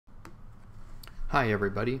Hi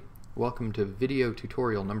everybody, welcome to video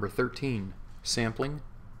tutorial number 13, sampling,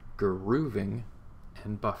 grooving,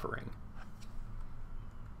 and buffering.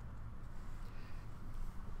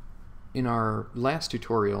 In our last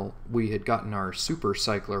tutorial we had gotten our super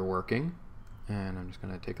cycler working, and I'm just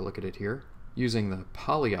going to take a look at it here. Using the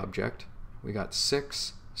poly object, we got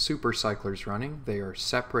 6 super cyclers running. They are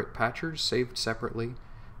separate patchers, saved separately,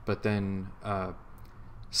 but then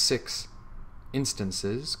 6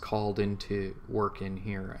 instances called into work in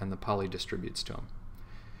here, and the poly distributes to them.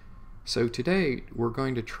 So today we're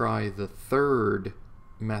going to try the third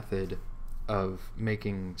method of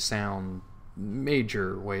making sound,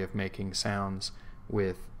 major way of making sounds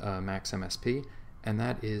with Max MSP, and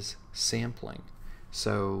that is sampling.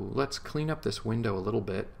 So let's clean up this window a little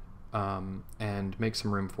bit and make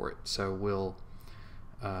some room for it. So we'll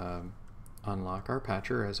unlock our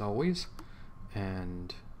patcher as always,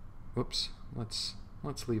 and whoops, let's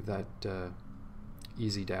leave that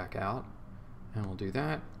easy DAC out, and we'll do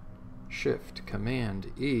that. Shift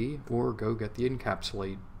Command E, or go get the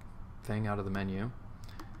encapsulate thing out of the menu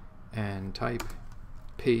and type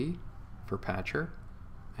P for patcher,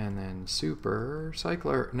 and then super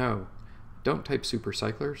cycler. No, don't type super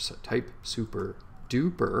cycler, type super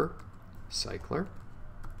duper cycler,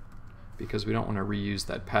 because we don't want to reuse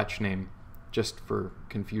that patch name just for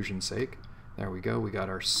confusion's sake. There we go, we got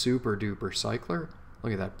our super duper cycler.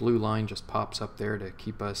 Look at that blue line just pops up there to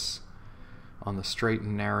keep us on the straight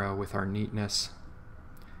and narrow with our neatness.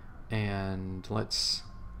 And let's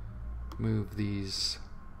move these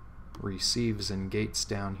receives and gates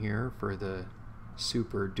down here for the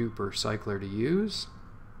super duper cycler to use.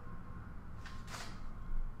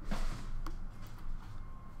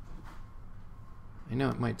 I know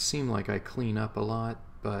it might seem like I clean up a lot,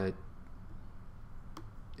 but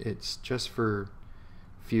it's just for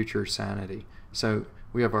future sanity. So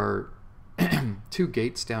we have our 2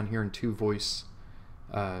 gates down here and 2 voice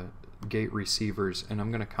gate receivers, and I'm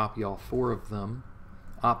going to copy all 4 of them,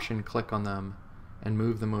 option click on them, and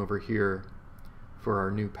move them over here for our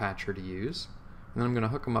new patcher to use. And then I'm going to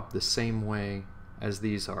hook them up the same way as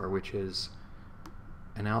these are, which is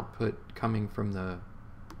an output coming from the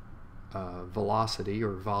velocity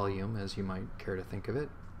or volume, as you might care to think of it.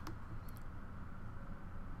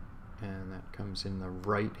 And that comes in the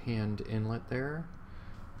right hand inlet there.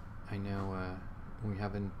 I know we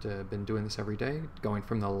haven't been doing this every day, going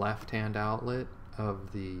from the left hand outlet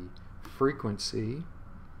of the frequency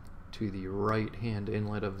to the right hand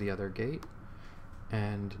inlet of the other gate.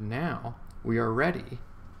 And now we are ready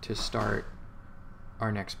to start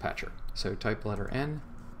our next patcher. So type letter N,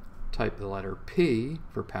 type the letter P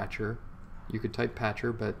for patcher. You could type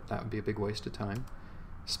patcher, but that would be a big waste of time.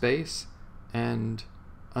 Space, and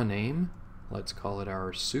a name. Let's call it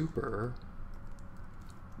our super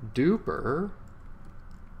duper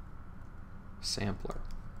sampler.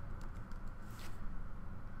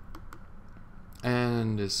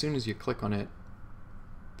 And as soon as you click on it,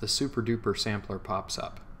 the super duper sampler pops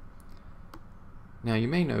up. Now you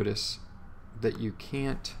may notice that you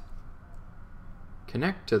can't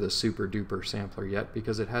connect to the super duper sampler yet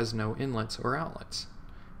because it has no inlets or outlets.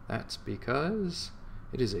 That's because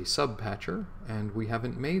it is a sub patcher, and we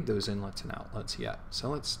haven't made those inlets and outlets yet. So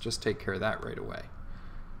let's just take care of that right away.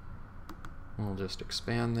 We'll just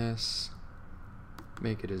expand this,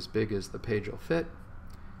 make it as big as the page will fit,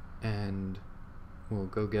 and we'll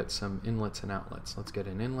go get some inlets and outlets. Let's get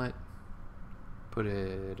an inlet, put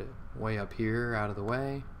it way up here out of the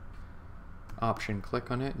way, option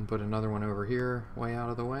click on it and put another one over here way out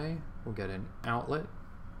of the way. We'll get an outlet,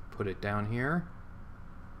 put it down here,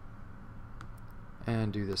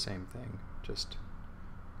 and do the same thing. Just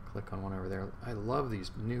click on one over there. I love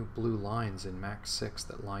these new blue lines in Max 6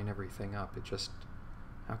 that line everything up. It just,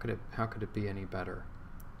 how could it be any better?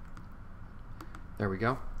 There we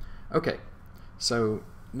go. Okay, so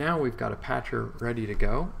now we've got a patcher ready to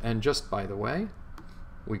go, and just by the way,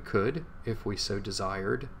 we could, if we so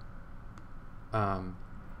desired,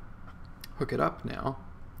 hook it up now.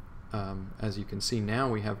 As you can see now,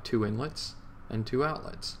 we have 2 inlets and 2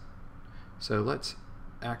 outlets. So let's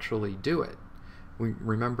actually do it. We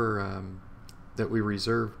remember that we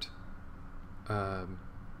reserved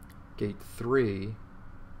gate 3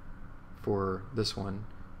 for this one.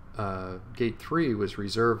 Gate 3 was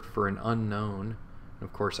reserved for an unknown.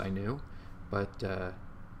 Of course I knew, but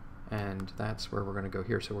and that's where we're going to go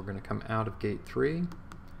here. So we're going to come out of gate 3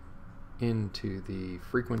 into the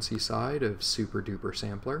frequency side of super duper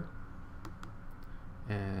sampler,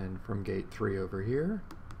 and from gate 3 over here,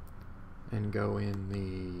 and go in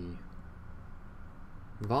the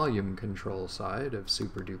volume control side of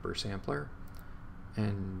super duper sampler,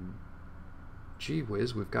 and gee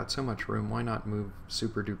whiz, we've got so much room, why not move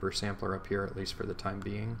Super Duper Sampler up here, at least for the time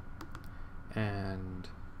being? And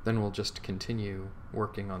then we'll just continue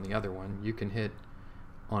working on the other one. You can hit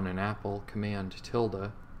on an apple Command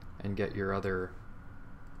tilde and get your other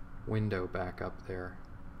window back up there.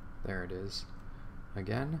 There it is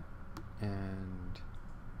again, and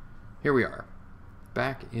here we are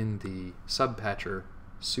back in the Subpatcher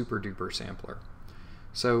Super Duper Sampler.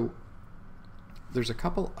 So there's a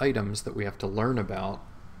couple items that we have to learn about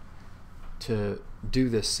to do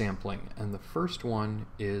this sampling, and the first one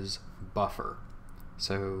is buffer.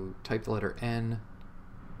 So type the letter N,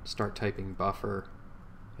 start typing buffer.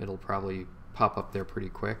 It'll probably pop up there pretty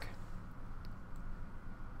quick.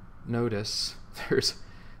 Notice there's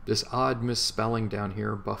this odd misspelling down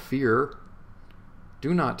here, buffer.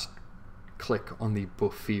 Do not click on the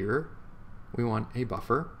buffer. We want a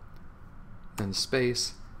buffer, then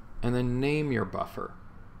space, and then name your buffer.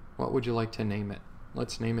 What would you like to name it?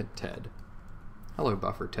 Let's name it Ted. Hello,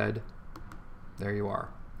 buffer Ted. There you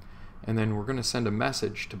are. And then we're going to send a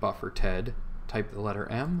message to buffer Ted. Type the letter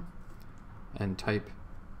M and type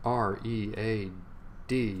READ.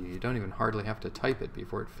 You don't even hardly have to type it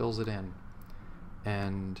before it fills it in.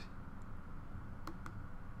 And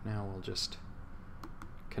now we'll just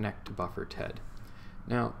connect to buffer Ted.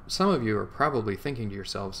 Now, some of you are probably thinking to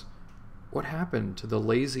yourselves, what happened to the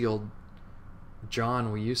lazy old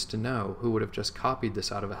John we used to know who would have just copied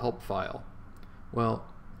this out of a help file? Well,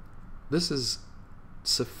 this is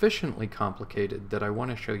sufficiently complicated that I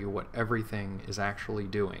want to show you what everything is actually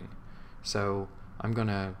doing. So I'm going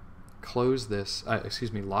to close this,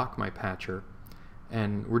 lock my patcher,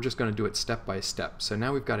 and we're just going to do it step by step. So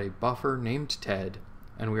now we've got a buffer named Ted,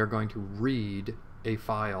 and we are going to read a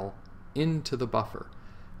file into the buffer.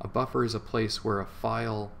 A buffer is a place where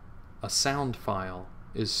a sound file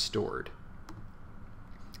is stored.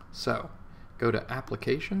 So go to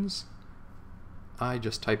Applications. I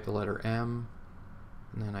just type the letter M,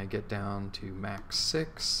 and then I get down to Max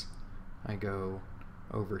 6. I go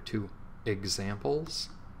over to Examples.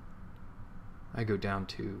 I go down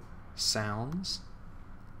to Sounds,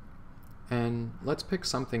 and let's pick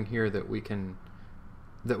something here that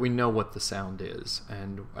we know what the sound is,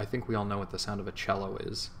 and I think we all know what the sound of a cello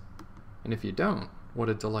is. And if you don't, what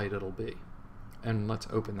a delight it'll be. And let's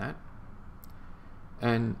open that.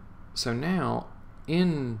 And so now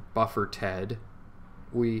in buffer Ted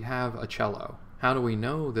we have a cello. How do we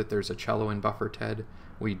know that there's a cello in buffer Ted?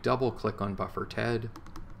 We double click on buffer Ted,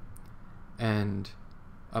 and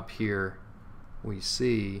up here we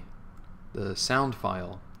see the sound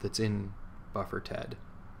file that's in buffer Ted.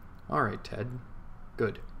 Alright, Ted,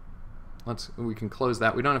 good. We can close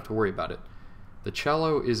that. We don't have to worry about it. The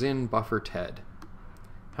cello is in buffer Ted.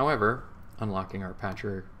 However, unlocking our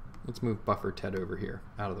patcher, let's move buffer Ted over here,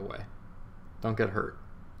 out of the way. Don't get hurt.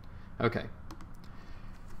 Okay.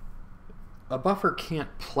 A buffer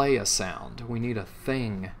can't play a sound. We need a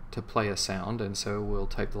thing to play a sound, and so we'll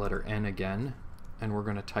type the letter N again, and we're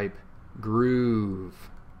going to type groove.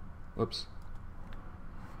 Whoops.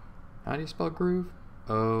 How do you spell groove?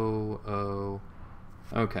 O-O.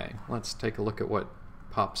 Okay, let's take a look at what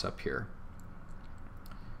pops up here.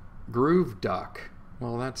 Groove duck.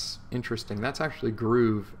 Well, that's interesting. That's actually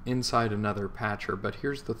groove inside another patcher, but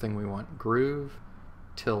here's the thing we want. Groove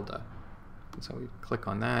tilde. And so we click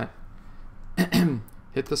on that,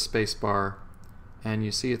 hit the space bar, and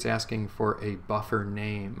you see it's asking for a buffer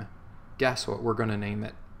name. Guess what we're going to name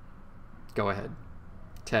it? Go ahead.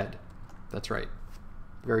 Ted. That's right.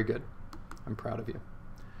 Very good. I'm proud of you.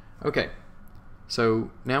 Okay, so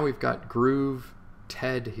now we've got groove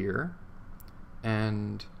Ted here,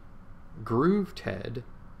 and groove Ted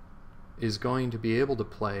is going to be able to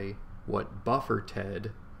play what buffer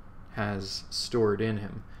Ted has stored in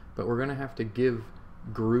him, but we're going to have to give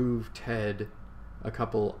groove Ted a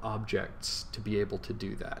couple objects to be able to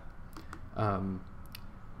do that.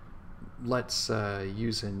 Let's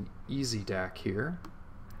use an easy DAC here.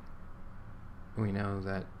 We know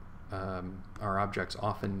that our objects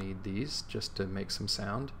often need these just to make some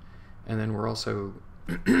sound, and then we're also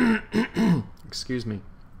excuse me,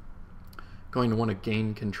 going to want to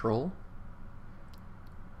gain control,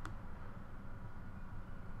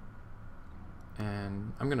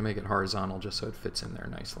 and I'm going to make it horizontal just so it fits in there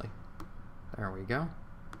nicely. There we go.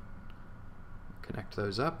 Connect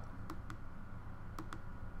those up.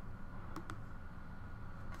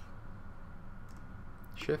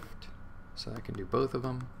 Shift, so I can do both of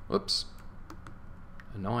them. Whoops.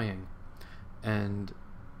 Annoying. And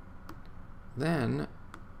then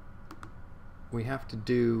we have to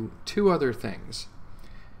do two other things.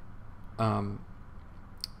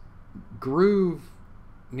 Groove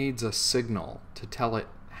needs a signal to tell it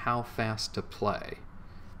how fast to play,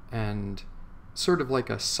 and sort of like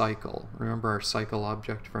a cycle. Remember our cycle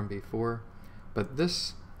object from before? But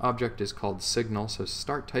this object is called signal, so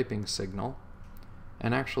start typing signal.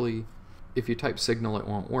 And actually, if you type signal, it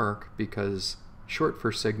won't work, because short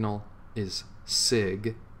for signal is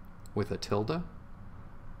sig with a tilde.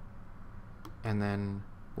 And then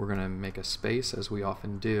we're going to make a space, as we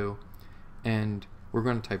often do, and we're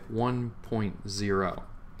going to type 1.0.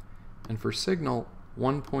 And for signal,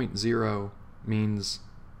 1.0 means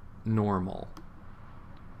normal.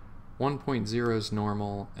 1.0 is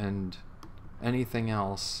normal, and anything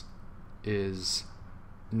else is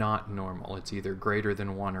not normal. It's either greater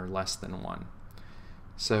than 1 or less than 1.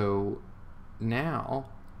 So now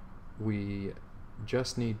we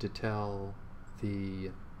just need to tell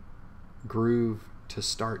the groove to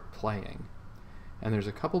start playing. And there's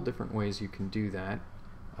a couple different ways you can do that.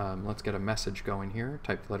 Let's get a message going here.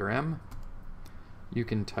 Type the letter M. You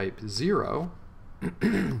can type 0,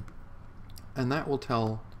 and that will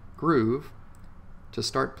tell groove to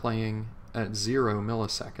start playing at 0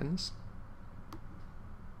 milliseconds.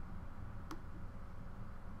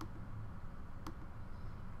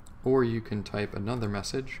 Or you can type another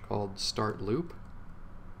message called start loop.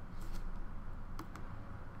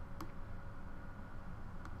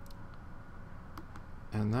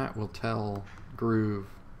 And that will tell groove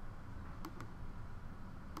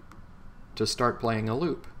to start playing a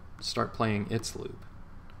loop, start playing its loop.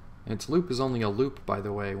 And its loop is only a loop, by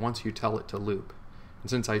the way, once you tell it to loop. And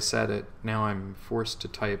since I said it, now I'm forced to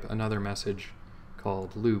type another message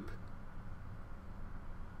called loop,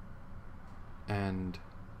 and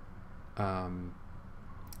a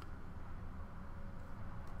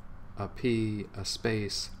P, a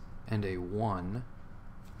space, and a 1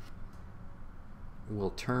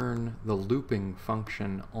 will turn the looping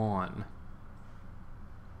function on,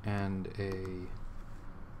 and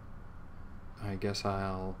I guess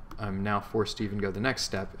I'm now forced to even go the next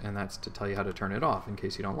step, and that's to tell you how to turn it off in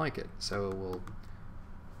case you don't like it. So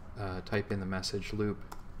we'll type in the message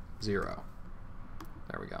loop 0.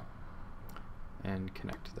 There we go. And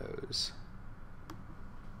connect those.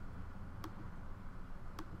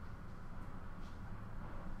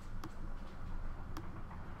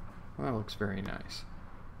 Well, that looks very nice.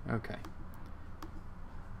 Okay.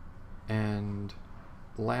 And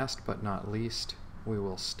last but not least, we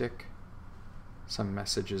will stick some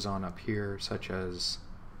messages on up here, such as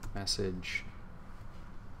message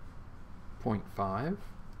 0.5,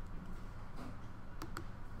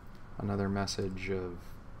 another message of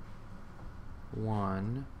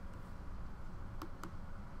 1.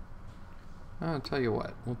 I'll tell you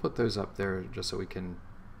what, we'll put those up there just so we can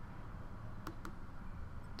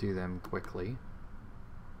do them quickly.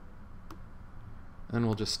 And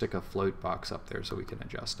we'll just stick a float box up there so we can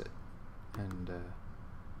adjust it. And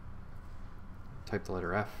type the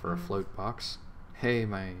letter F for a float box. Hey,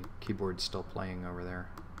 my keyboard's still playing over there.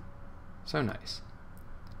 So nice.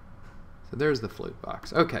 So there's the float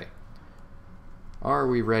box. Okay. Are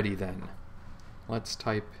we ready then? Let's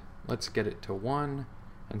get it to 1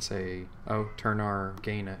 and say, oh, turn our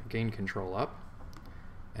gain control up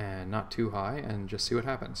and not too high, and just see what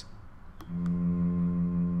happens.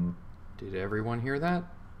 Did everyone hear that?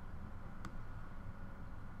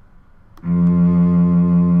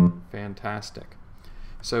 Fantastic.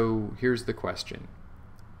 So here's the question.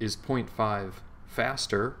 Is 0.5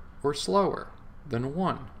 faster or slower than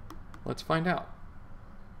 1? Let's find out.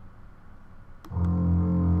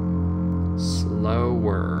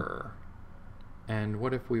 Slower. And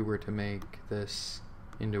what if we were to make this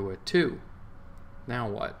into a 2? Now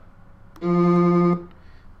what?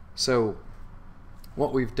 So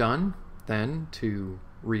what we've done then, to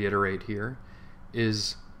reiterate here,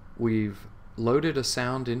 is we've loaded a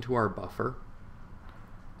sound into our buffer,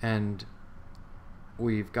 and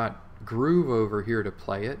we've got Groove over here to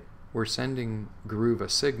play it. We're sending Groove a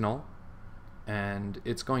signal, and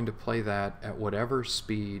it's going to play that at whatever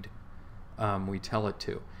speed we tell it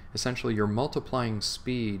to. Essentially, you're multiplying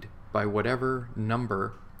speed by whatever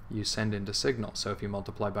number you send into signal. So if you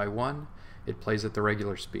multiply by 1, it plays at the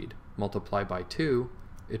regular speed. Multiply by 2,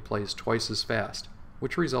 it plays twice as fast,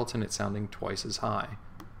 which results in it sounding twice as high.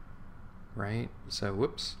 Right? So,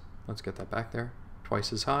 whoops, let's get that back there.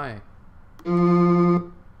 Twice as high.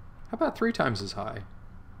 How about 3 times as high?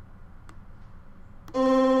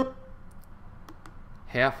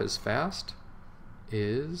 Half as fast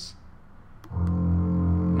is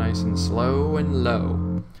nice and slow and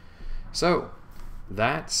low. So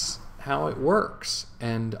that's how it works,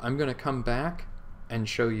 and I'm going to come back and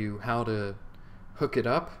show you how to hook it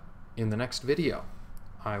up in the next video.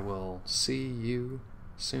 I will see you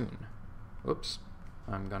soon. Whoops,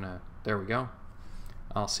 there we go.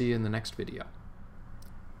 I'll see you in the next video.